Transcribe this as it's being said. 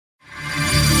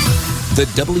The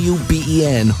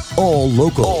WBEN All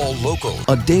Local. All Local.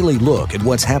 A daily look at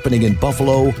what's happening in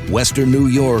Buffalo, Western New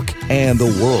York, and the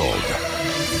world.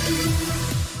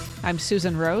 I'm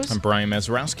Susan Rose. I'm Brian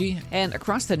Mazurowski. And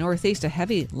across the Northeast, a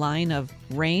heavy line of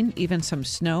rain, even some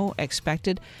snow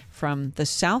expected from the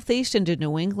southeast into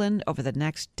New England over the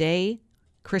next day.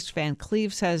 Chris Van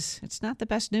Cleve says it's not the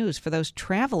best news for those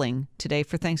traveling today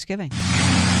for Thanksgiving.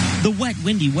 The wet,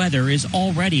 windy weather is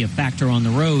already a factor on the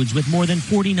roads, with more than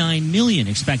 49 million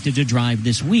expected to drive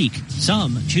this week.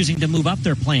 Some choosing to move up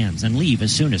their plans and leave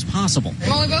as soon as possible.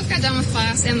 Well, we both got done with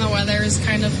class and the weather is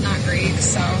kind of not great,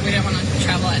 so we didn't want to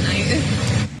travel at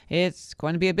night. It's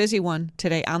going to be a busy one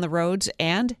today on the roads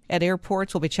and at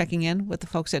airports. We'll be checking in with the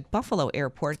folks at Buffalo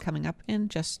Airport coming up in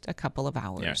just a couple of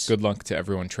hours. Yeah, good luck to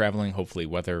everyone traveling. Hopefully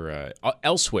weather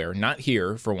elsewhere, not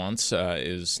here for once,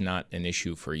 is not an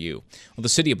issue for you. Well, the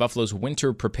city of Buffalo's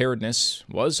winter preparedness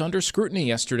was under scrutiny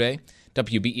yesterday.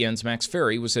 WBEN's Max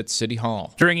Ferry was at City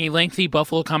Hall. During a lengthy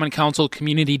Buffalo Common Council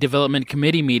Community Development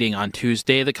Committee meeting on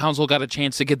Tuesday, the council got a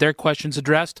chance to get their questions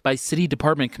addressed by city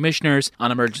department commissioners on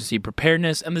emergency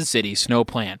preparedness and the city's snow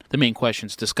plan. The main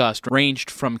questions discussed ranged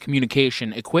from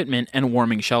communication, equipment, and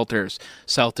warming shelters.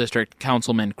 South District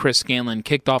Councilman Chris Scanlon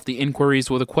kicked off the inquiries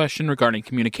with a question regarding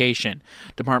communication.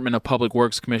 Department of Public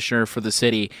Works Commissioner for the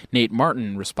city, Nate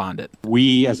Martin, responded.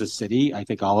 We as a city, I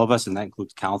think all of us, and that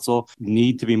includes council,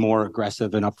 need to be more aggressive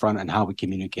and upfront on how we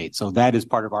communicate. So that is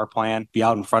part of our plan. Be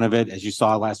out in front of it, as you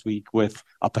saw last week with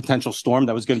a potential storm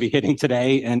that was going to be hitting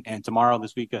today and tomorrow,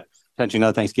 this week, potentially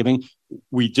another Thanksgiving.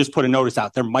 We just put a notice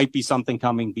out. There might be something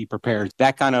coming. Be prepared.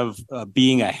 That kind of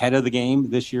being ahead of the game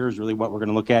this year is really what we're going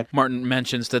to look at. Martin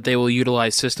mentions that they will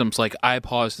utilize systems like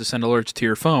iPause to send alerts to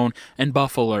your phone and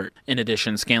Buff Alert. In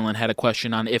addition, Scanlon had a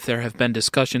question on if there have been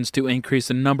discussions to increase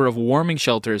the number of warming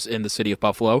shelters in the city of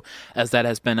Buffalo, as that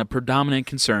has been a predominant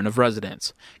concern of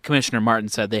residents. Commissioner Martin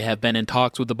said they have been in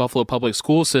talks with the Buffalo Public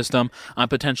School System on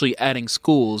potentially adding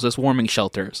schools as warming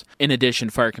shelters. In addition,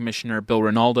 Fire Commissioner Bill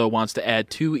Ronaldo wants to add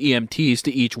 2 EMTs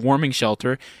to each warming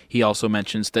shelter. He also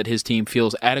mentions that his team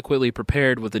feels adequately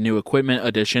prepared with the new equipment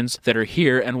additions that are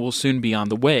here and will soon be on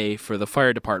the way for the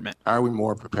fire department. Are we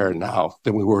more prepared now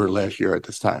than we were last year at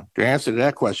this time? The answer to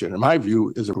that question, in my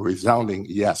view, is a resounding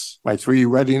yes. My 3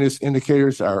 readiness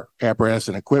indicators are apparatus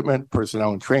and equipment,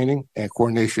 personnel and training, and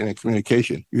coordination and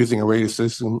communication using a rating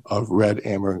system of red,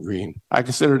 amber, and green. I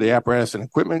consider the apparatus and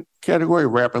equipment category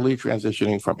rapidly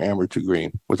transitioning from amber to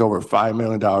green, with over $5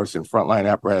 million in frontline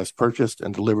apparatus purchased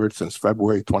and delivered since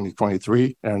February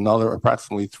 2023, and another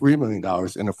approximately $3 million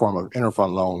in the form of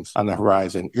interfund loans on the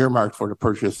horizon, earmarked for the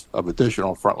purchase of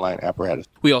additional frontline apparatus.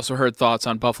 We also heard thoughts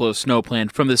on Buffalo's snow plan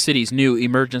from the city's new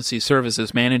emergency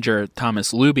services manager,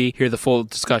 Thomas Luby. Hear the full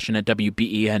discussion at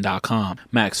WBEN.com.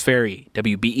 Max Ferry,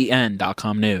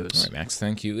 WBEN.com News. All right, Max,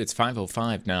 thank you. It's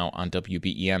 5:05 now on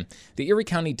WBEN. The Erie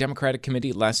County Democratic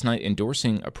Committee last night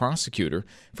endorsing a prosecutor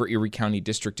for Erie County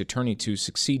District Attorney to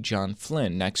succeed John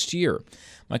Flynn next year.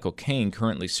 Michael Kane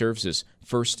currently serves as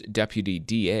first deputy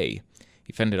DA.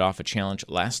 He fended off a challenge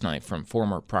last night from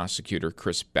former prosecutor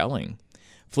Chris Belling.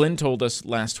 Flynn told us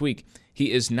last week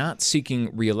he is not seeking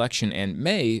re-election and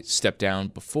may step down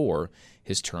before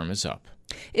his term is up.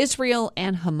 Israel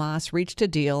and Hamas reached a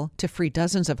deal to free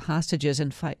dozens of hostages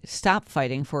and stop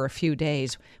fighting for a few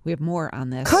days. We have more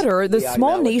on this. Qatar, the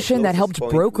small nation that helped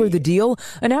broker the deal,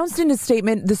 announced in a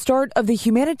statement the start of the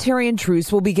humanitarian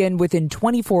truce will begin within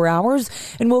 24 hours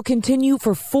and will continue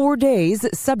for 4 days,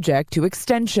 subject to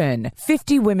extension.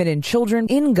 50 women and children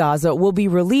in Gaza will be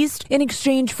released in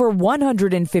exchange for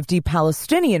 150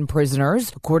 Palestinian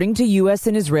prisoners, according to U.S.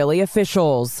 and Israeli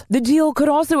officials. The deal could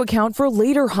also account for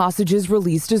later hostages released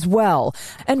as well,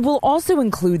 and will also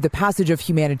include the passage of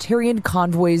humanitarian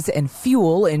convoys and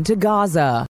fuel into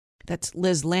Gaza. That's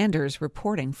Liz Landers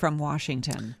reporting from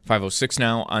Washington. 5:06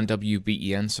 now on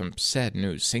WBEN. Some sad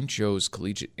news. St. Joe's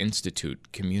Collegiate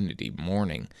Institute community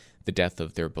mourning the death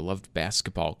of their beloved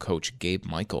basketball coach, Gabe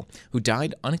Michael, who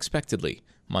died unexpectedly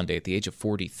Monday at the age of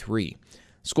 43.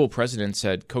 School president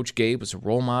said Coach Gabe was a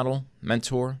role model,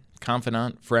 mentor,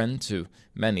 confidant, friend to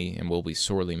many, and will be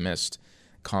sorely missed.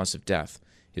 Cause of death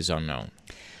is unknown.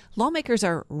 Lawmakers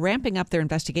are ramping up their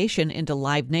investigation into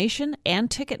Live Nation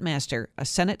and Ticketmaster. A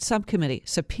Senate subcommittee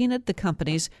subpoenaed the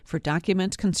companies for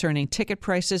documents concerning ticket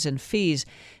prices and fees.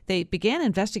 They began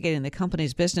investigating the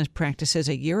company's business practices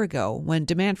a year ago when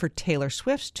demand for Taylor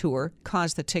Swift's tour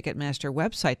caused the Ticketmaster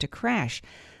website to crash.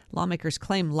 Lawmakers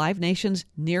claim Live Nation's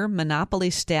near monopoly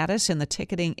status in the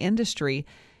ticketing industry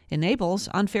enables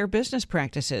unfair business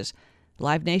practices.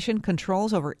 Live Nation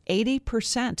controls over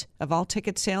 80% of all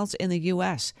ticket sales in the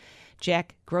U.S.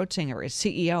 Jack Grotzinger is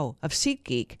CEO of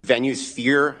SeatGeek. Venues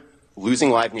fear losing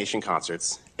Live Nation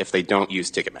concerts if they don't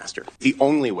use Ticketmaster. The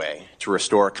only way to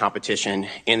restore competition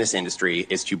in this industry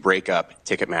is to break up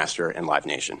Ticketmaster and Live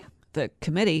Nation. The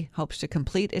committee hopes to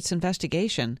complete its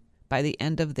investigation by the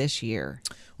end of this year.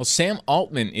 Well, Sam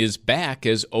Altman is back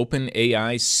as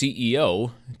OpenAI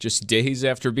CEO just days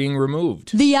after being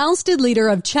removed. The ousted leader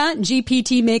of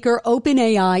ChatGPT maker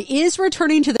OpenAI is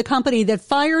returning to the company that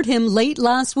fired him late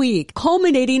last week,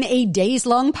 culminating a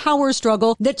days-long power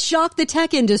struggle that shocked the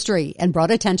tech industry and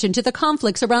brought attention to the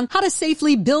conflicts around how to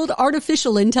safely build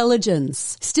artificial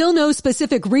intelligence. Still no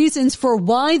specific reasons for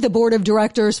why the board of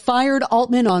directors fired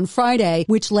Altman on Friday,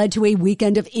 which led to a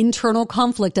weekend of internal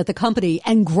conflict at the company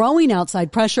and growing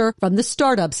outside pressure from the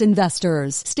startup's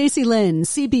investors. Stacey Lynn,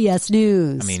 CBS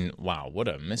News. I mean, wow, what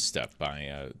a misstep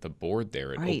by the board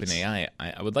there at Right. OpenAI.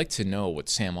 I would like to know what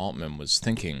Sam Altman was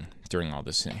thinking during all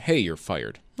this. Hey, you're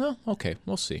fired. Well, okay,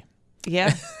 we'll see.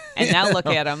 Yeah, and now look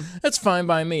at him. That's fine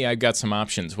by me. I've got some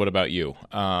options. What about you?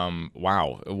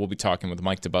 Wow, we'll be talking with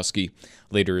Mike Dubusky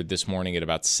later this morning at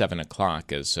about 7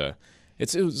 o'clock as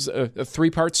it was a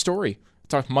three-part story.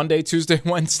 Talk Monday, Tuesday,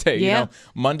 Wednesday. Yeah. You know,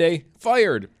 Monday,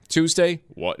 fired. Tuesday,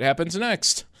 what happens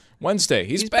next? Wednesday,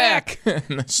 he's back.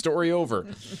 And the story over.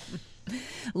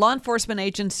 Law enforcement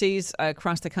agencies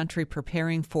across the country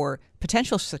preparing for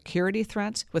potential security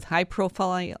threats with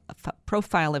high-profile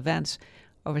events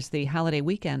over the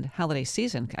holiday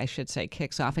season, I should say,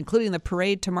 kicks off, including the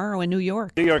parade tomorrow in New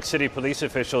York. New York City police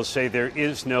officials say there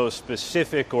is no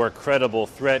specific or credible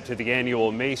threat to the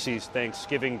annual Macy's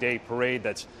Thanksgiving Day parade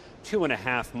that's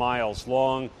 2.5 miles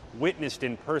long, witnessed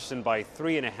in person by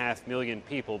 3.5 million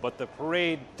people. But the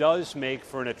parade does make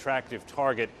for an attractive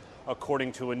target,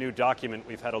 according to a new document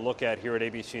we've had a look at here at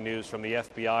ABC News from the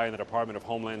FBI and the Department of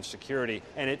Homeland Security.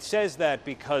 And it says that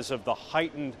because of the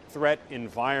heightened threat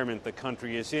environment the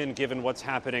country is in, given what's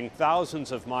happening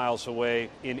thousands of miles away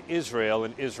in Israel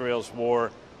and Israel's war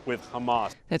with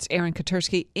Hamas. That's Aaron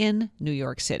Katursky in New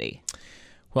York City.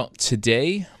 Well,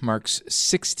 today marks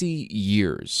 60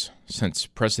 years since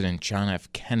President John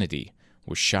F. Kennedy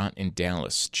was shot in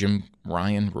Dallas. Jim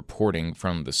Ryan reporting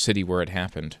from the city where it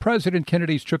happened. President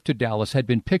Kennedy's trip to Dallas had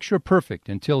been picture perfect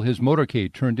until his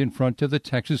motorcade turned in front of the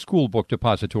Texas School Book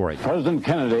Depository. President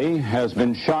Kennedy has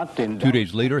been shot in... 2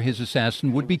 days later, his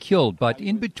assassin would be killed, but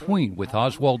in between, with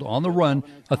Oswald on the run,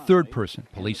 a third person,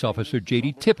 police officer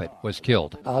J.D. Tippit, was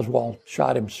killed. Oswald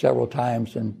shot him several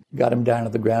times and got him down to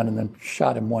the ground and then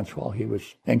shot him once while he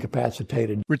was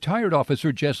incapacitated. Retired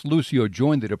officer Jess Lucio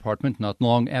joined the department not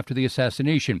long after the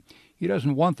assassination. He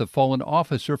doesn't want the fallen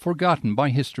officer forgotten by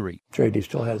history. J.D.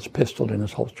 still had his pistol in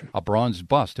his holster. A bronze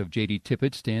bust of J.D.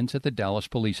 Tippit stands at the Dallas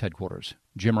Police Headquarters.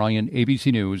 Jim Ryan,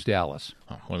 ABC News, Dallas.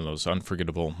 Oh, one of those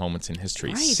unforgettable moments in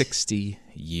history. Right. 60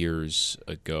 years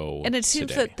ago. And it seems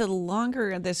today. that the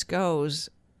longer this goes,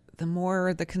 the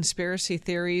more the conspiracy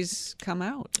theories come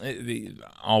out.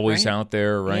 Always right? out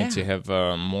there, right? Yeah. To have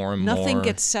more and more. Nothing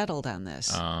gets settled on this.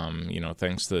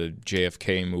 Thanks to the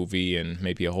JFK movie and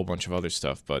maybe a whole bunch of other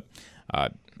stuff. But a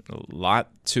lot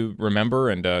to remember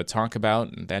and talk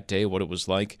about that day, what it was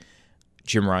like.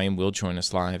 Jim Ryan will join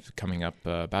us live coming up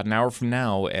about an hour from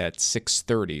now at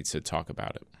 6:30 to talk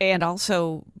about it. And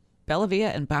also,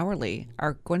 Bellavia and Bowerly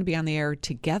are going to be on the air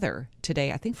together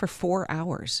today, I think for 4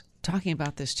 hours, talking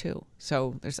about this too.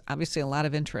 So there's obviously a lot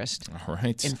of interest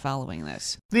in following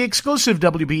this. The exclusive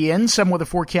WBN 7 weather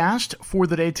forecast for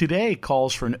the day today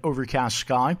calls for an overcast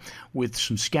sky with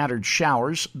some scattered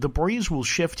showers. The breeze will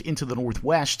shift into the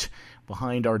northwest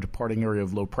behind our departing area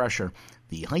of low pressure.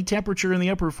 The high temperature in the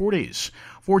upper 40s.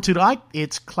 For tonight,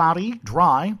 it's cloudy,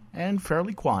 dry, and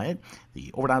fairly quiet.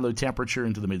 The overnight low temperature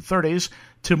into the mid-30s.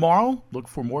 Tomorrow, look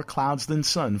for more clouds than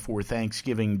sun for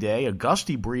Thanksgiving Day. A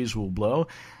gusty breeze will blow.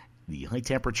 The high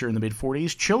temperature in the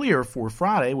mid-40s. Chillier for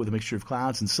Friday with a mixture of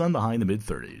clouds and sun, the high in the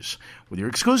mid-30s. With your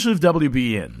exclusive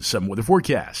WBN 7 weather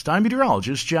forecast, I'm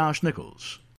meteorologist Josh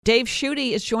Nichols. Dave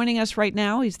Schutte is joining us right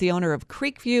now. He's the owner of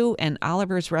Creekview and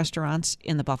Oliver's restaurants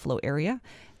in the Buffalo area.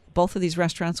 Both of these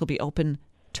restaurants will be open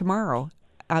tomorrow.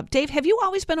 Dave, have you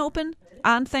always been open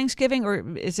on Thanksgiving,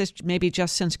 or is this maybe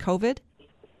just since COVID?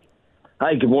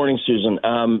 Hi, good morning, Susan.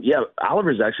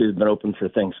 Oliver's actually has been open for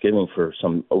Thanksgiving for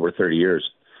some over 30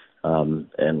 years, and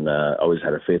always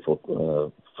had a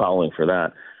faithful following for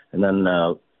that. And then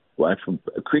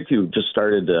Creekview just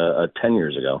started 10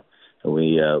 years ago, and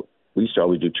we used to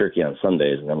always do turkey on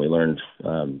Sundays, and then we learned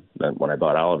that when I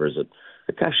bought Oliver's that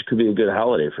gosh, it could be a good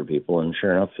holiday for people, and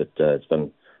sure enough, it's been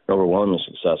an overwhelming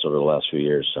success over the last few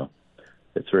years. So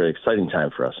it's a very exciting time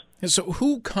for us. And so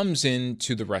who comes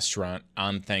into the restaurant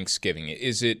on Thanksgiving?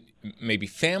 Is it maybe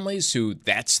families who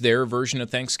that's their version of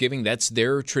Thanksgiving, that's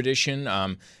their tradition,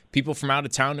 people from out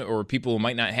of town or people who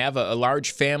might not have a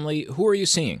large family? Who are you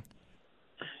seeing?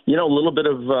 A little bit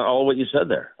of all what you said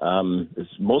there. It's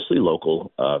mostly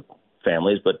local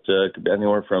families, but it could be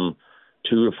anywhere from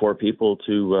 2 to 4 people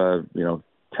to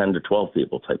 10 to 12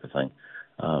 people type of thing.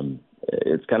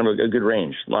 It's kind of a good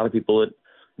range. A lot of people that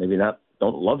maybe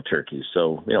don't love turkey,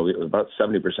 so about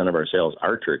 70% of our sales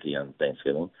are turkey on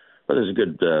Thanksgiving. But there's a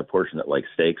good portion that likes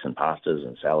steaks and pastas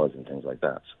and salads and things like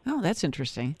that. Oh, that's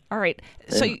interesting. All right,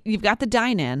 so you've got the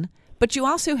dine-in, but you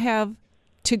also have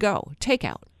to-go,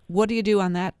 takeout. What do you do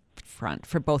on that front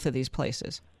for both of these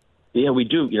places? Yeah, we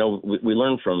do. We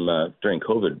learned from during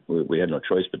COVID, we had no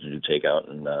choice but to do takeout.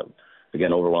 And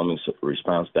again, overwhelming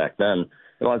response back then.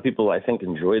 And a lot of people, I think,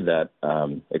 enjoyed that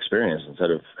experience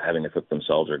instead of having to cook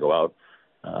themselves or go out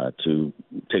to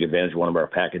take advantage of one of our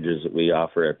packages that we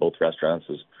offer at both restaurants,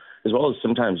 as well as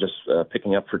sometimes just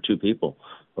picking up for 2 people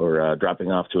or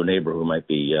dropping off to a neighbor who might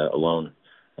be alone,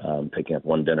 picking up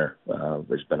one dinner,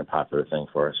 which has been a popular thing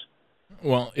for us.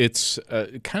 Well, it's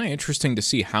kind of interesting to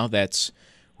see how that's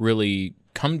really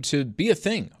come to be a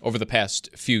thing over the past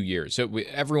few years.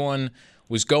 Everyone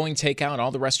was going takeout,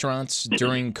 all the restaurants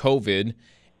during COVID,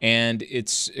 and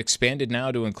it's expanded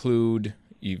now to include,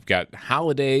 you've got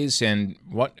holidays and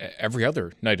every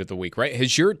other night of the week, right?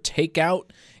 Has your takeout,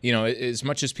 as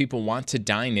much as people want to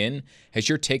dine in, has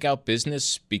your takeout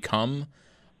business become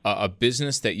a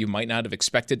business that you might not have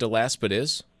expected to last, but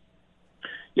is?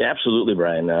 Yeah, absolutely,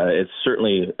 Brian. It's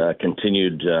certainly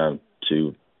continued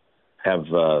to have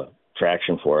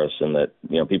traction for us, and that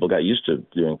people got used to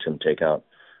doing some takeout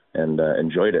and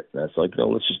enjoyed it. And it's like,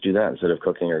 let's just do that instead of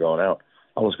cooking or going out.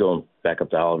 I'll just go back up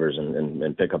to Oliver's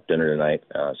and pick up dinner tonight.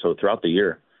 So throughout the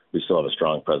year, we still have a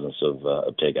strong presence of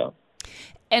takeout.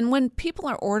 And when people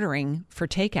are ordering for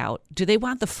takeout, do they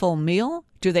want the full meal?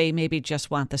 Do they maybe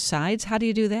just want the sides? How do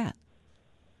you do that?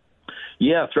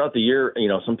 Yeah, throughout the year,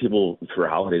 some people for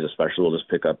holidays especially will just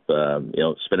pick up,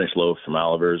 spinach loaf from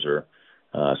Oliver's or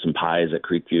some pies at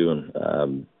Creekview,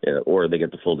 and or they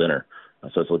get the full dinner.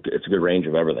 So it's a good range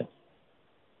of everything.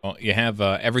 Well, you have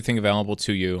everything available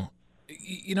to you.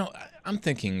 I'm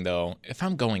thinking, though, if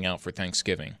I'm going out for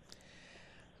Thanksgiving,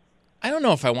 I don't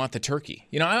know if I want the turkey.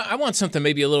 I want something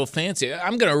maybe a little fancy.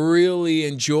 I'm going to really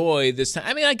enjoy this time.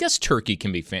 I mean, I guess turkey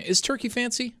can be fancy. Is turkey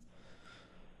fancy?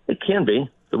 It can be,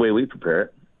 the way we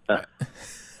prepare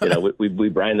it. We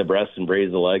brine the breast and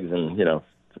braise the legs, and,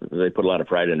 they put a lot of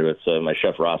pride into it. So my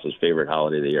chef Ross's favorite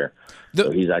holiday of the year.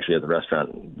 So he's actually at the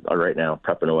restaurant right now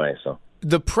prepping away. So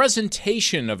the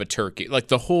presentation of a turkey, like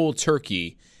the whole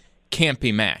turkey, can't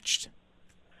be matched.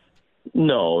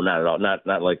 No, not at all.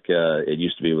 Not like it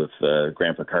used to be with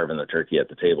Grandpa carving the turkey at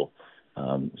the table.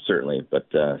 Certainly,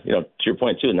 but to your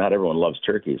point too, not everyone loves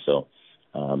turkey. So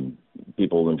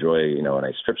people enjoy a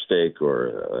nice strip steak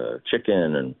or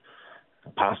chicken and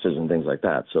pastas and things like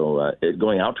that. So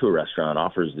going out to a restaurant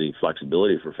offers the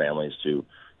flexibility for families to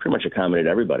pretty much accommodate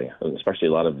everybody, especially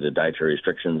a lot of the dietary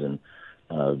restrictions and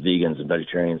vegans and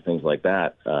vegetarians, things like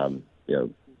that.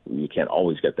 You can't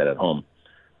always get that at home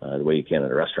the way you can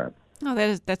at a restaurant.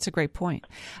 Oh, that's a great point.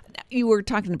 You were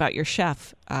talking about your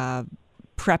chef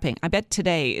prepping. I bet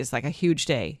today is like a huge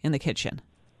day in the kitchen.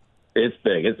 It's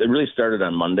big. It really started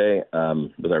on Monday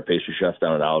with our pastry chef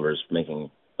down at Oliver's making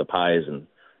the pies and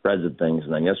breads and things.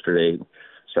 And then yesterday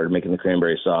started making the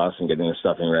cranberry sauce and getting the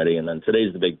stuffing ready. And then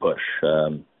today's the big push,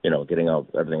 getting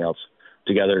everything else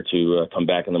together to come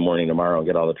back in the morning tomorrow and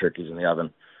get all the turkeys in the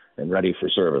oven and ready for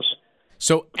service.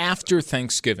 So after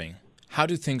Thanksgiving, how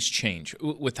do things change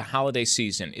with the holiday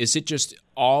season? Is it just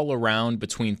all around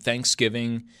between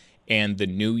Thanksgiving and the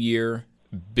New Year,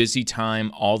 busy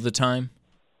time all the time?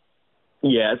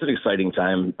 Yeah, it's an exciting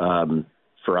time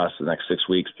for us the next 6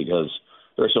 weeks because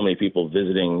there are so many people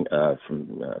visiting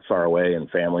from far away and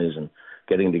families and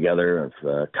getting together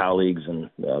with colleagues and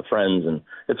friends. And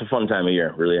it's a fun time of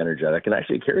year, really energetic. And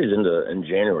actually it carries in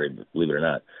January, believe it or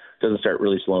not. It doesn't start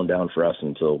really slowing down for us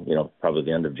until, probably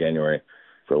the end of January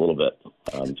for a little bit.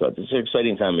 So it's an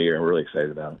exciting time of year. I'm really excited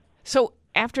about it. So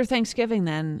after Thanksgiving,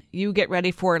 then, you get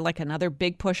ready for like another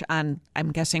big push on,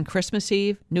 I'm guessing, Christmas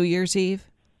Eve, New Year's Eve,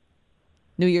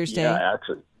 New Year's Day? Yeah,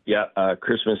 actually. Yeah,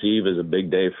 Christmas Eve is a big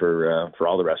day for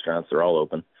all the restaurants. They're all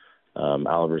open.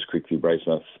 Oliver's, Creekview,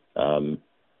 Brightsmith,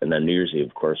 and then New Year's Eve,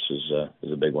 of course,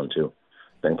 is a big one too.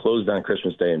 Then closed on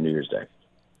Christmas Day and New Year's Day.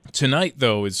 Tonight,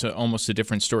 though, is almost a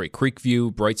different story.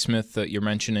 Creekview, Brightsmith, you're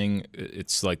mentioning,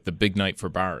 it's like the big night for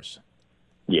bars.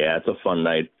 Yeah, it's a fun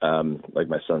night. Like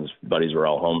my son's buddies were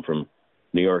all home from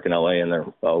New York and LA, and they're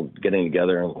all getting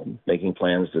together and making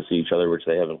plans to see each other, which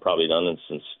they haven't probably done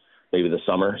since maybe the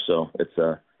summer. So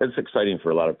it's exciting for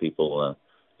a lot of people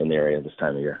in the area this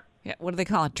time of year. Yeah, what do they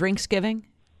call it? Drinksgiving?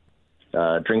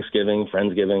 Drinksgiving,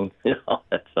 Friendsgiving,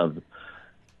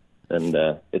 and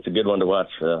it's a good one to watch.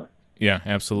 Yeah,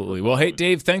 absolutely. Well, hey,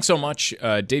 Dave, thanks so much.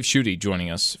 Dave Schutte joining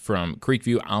us from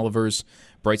Creekview, Oliver's,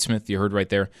 Brightsmith, you heard right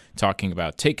there, talking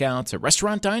about takeouts,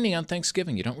 restaurant dining on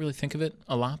Thanksgiving. You don't really think of it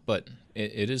a lot, but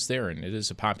it is there, and it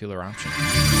is a popular option.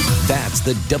 That's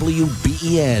the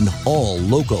WBEN All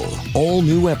Local. All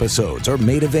new episodes are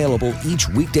made available each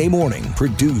weekday morning,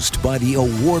 produced by the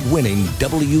award-winning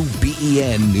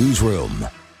WBEN Newsroom.